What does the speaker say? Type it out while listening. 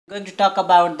Going to talk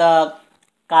about the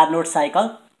Carnot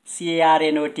cycle,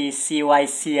 Carnot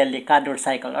Carnot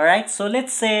cycle. All right, so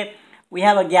let's say we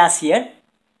have a gas here.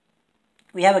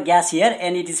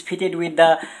 And it is fitted with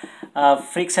the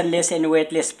frictionless and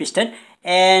weightless piston,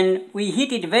 and we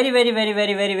heat it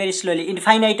very slowly.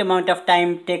 Infinite amount of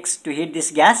time takes to heat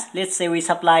this gas. Let's say we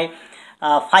supply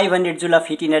 500 joule of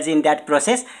heat energy in that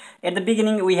process. At the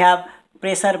beginning we have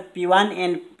pressure P1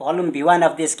 and volume V1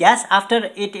 of this gas.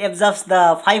 After it absorbs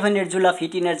the 500 joule of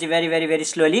heat energy very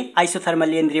slowly,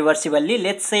 isothermally and reversibly.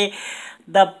 Let's say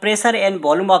the pressure and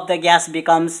volume of the gas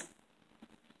becomes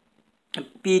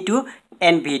P2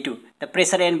 and V2. The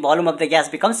pressure and volume of the gas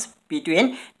becomes P2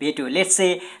 and V2. Let's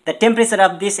say the temperature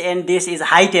of this and this is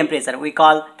high temperature. We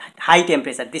call high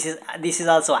temperature. This is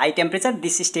also high temperature.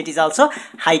 This state is also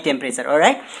high temperature. All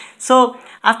right. So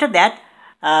after that,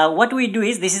 what we do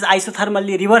is, this is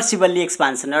isothermally reversibly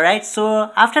expansion. All right.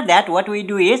 So after that, what we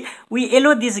do is we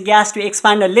allow this gas to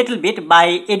expand a little bit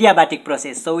by adiabatic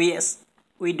process. So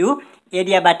we do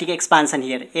adiabatic expansion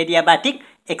here. Adiabatic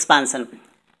expansion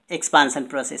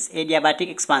process. Adiabatic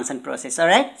expansion process. All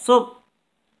right. So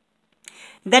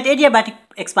that adiabatic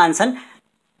expansion,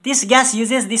 this gas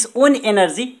uses this own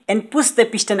energy and push the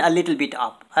piston a little bit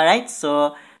up. All right.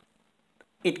 So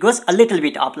it goes a little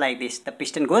bit up like this. The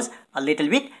piston goes a little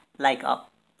bit like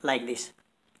up, like this.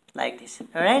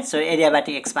 All right. So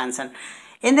adiabatic expansion.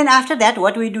 And then after that,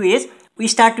 what we do is we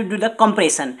start to do the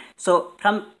compression. So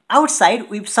from outside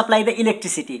we supply the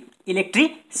electricity.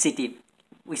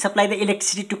 We supply the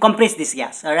electricity to compress this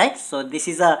gas. All right. So this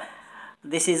is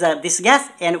this gas,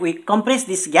 and we compress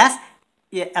this gas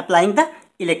applying the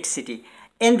electricity.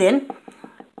 And then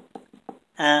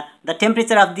the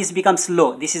temperature of this becomes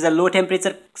low. This is a low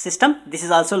temperature system. This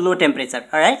is also low temperature.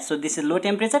 All right. So this is low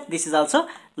temperature. This is also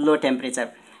low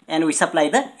temperature. And we supply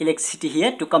the electricity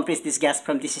here to compress this gas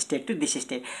from this state to this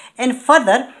state. And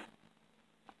further,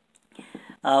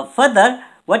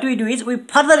 what we do is we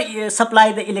further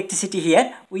supply the electricity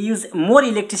here. We use more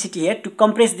electricity here to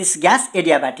compress this gas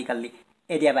adiabatically.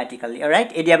 All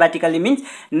right. Adiabatically means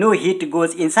no heat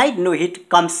goes inside, no heat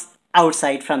comes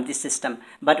outside from this system,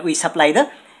 but we supply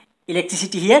the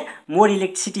electricity here, more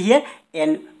electricity here,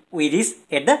 and we reach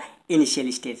at the initial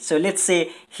stage. So let's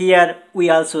say here we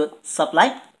also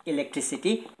supply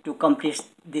electricity to compress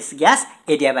this gas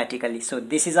adiabatically. So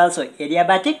this is also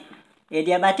adiabatic.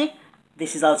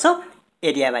 This is also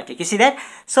adiabatic. You see that?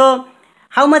 So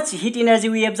how much heat energy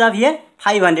we absorb here?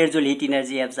 500 joule heat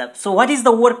energy absorbed. So what is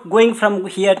the work going from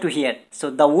here to here? So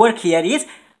the work here is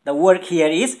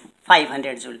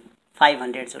 500 joule.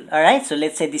 All right. So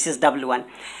let's say this is W1.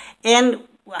 And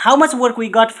how much work we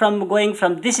got from going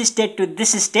from this state to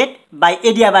this state by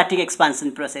adiabatic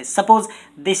expansion process? Suppose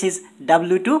this is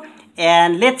W2,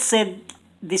 and let's say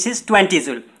this is 20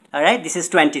 joule. All right. This is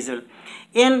 20 joule.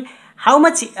 And how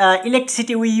much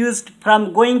electricity we used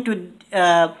from going to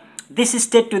this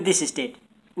state to this state?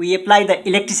 We apply the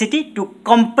electricity to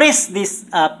compress this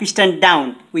piston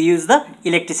down. We use the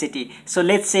electricity. So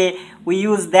let's say we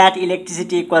use that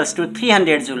electricity equals to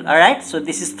 300 joule. All right. So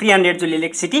this is 300 joule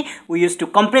electricity we use to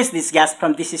compress this gas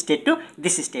from this state to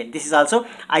this state. This is also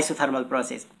isothermal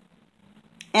process.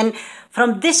 And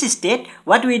from this state,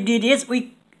 what we did is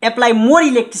we apply more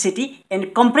electricity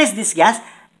and compress this gas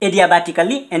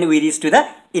adiabatically, and we reach to the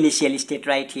initial state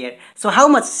right here. So how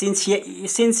much? Since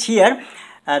here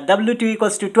W2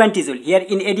 equals to 20 joule, here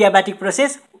in adiabatic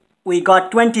process we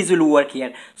got 20 joule work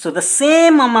here. So the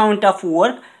same amount of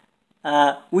work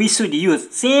we should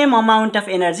use, same amount of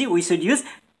energy we should use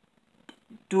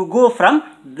to go from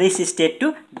this state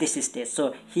to this state.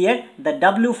 So here the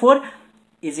W4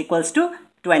 is equals to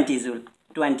 20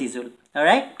 joule. All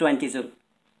right, 20 joule.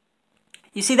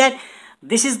 You see that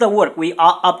this is the work we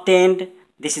obtained.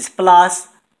 This is plus.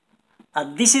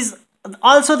 This is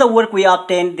also the work we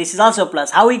obtained. This is also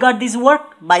plus. How we got this work?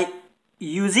 By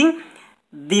using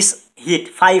this heat,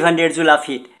 500 joule of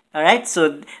heat. All right.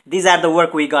 So these are the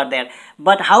work we got there.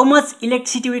 But how much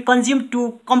electricity we consume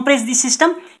to compress this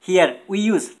system? Here we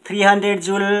use 300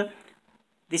 joule.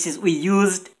 We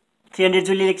used 300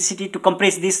 joule electricity to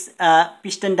compress this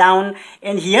piston down,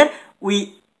 and here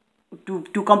we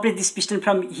to compress this piston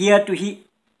from here to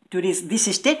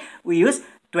this state we use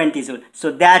 20 joule.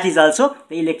 So that is also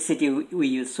the electricity we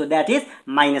use. So that is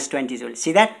minus 20 joule.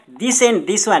 See that this and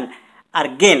this one are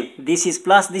gain. This is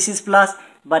plus,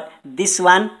 but this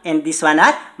one and this one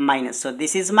are minus. So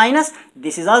this is minus,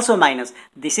 this is also minus,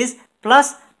 this is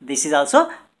plus, this is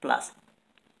also plus.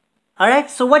 All right.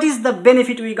 So what is the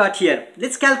benefit we got here?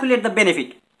 Let's calculate the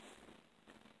benefit.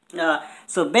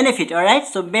 So benefit. All right.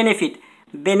 So benefit.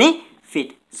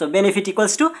 So benefit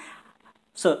equals to,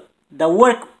 so the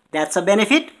work That's a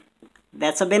benefit.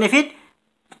 That's a benefit.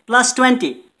 Plus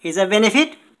 20 is a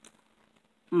benefit.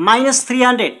 Minus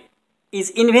 300 is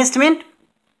investment.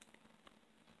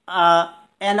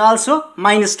 And also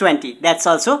minus 20, that's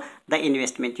also the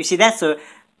investment. You see that? So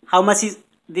how much is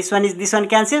this one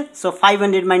cancel? So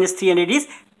 500 minus 300 is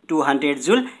 200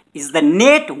 joule is the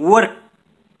net work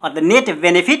or the net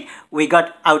benefit we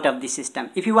got out of the system.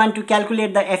 If you want to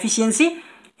calculate the efficiency,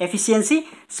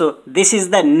 so this is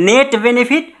the net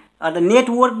benefit or the net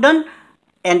work done,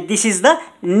 and this is the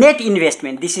net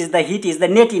investment. This is the heat is the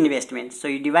net investment. So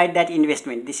you divide that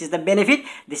investment. This is the benefit,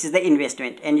 this is the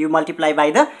investment, and you multiply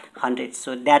by the 100.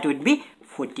 So that would be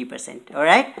 40%. All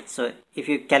right. So if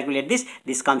you calculate this,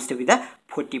 this comes to be the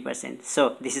 40%.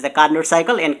 So this is the Carnot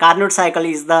cycle, and Carnot cycle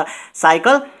is the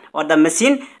cycle or the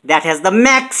machine that has the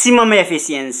maximum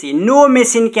efficiency. No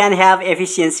machine can have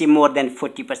efficiency more than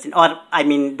 40%, or I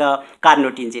mean the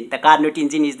Carnot engine. The Carnot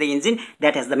engine is the engine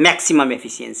that has the maximum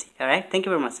efficiency. All right. Thank you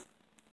very much.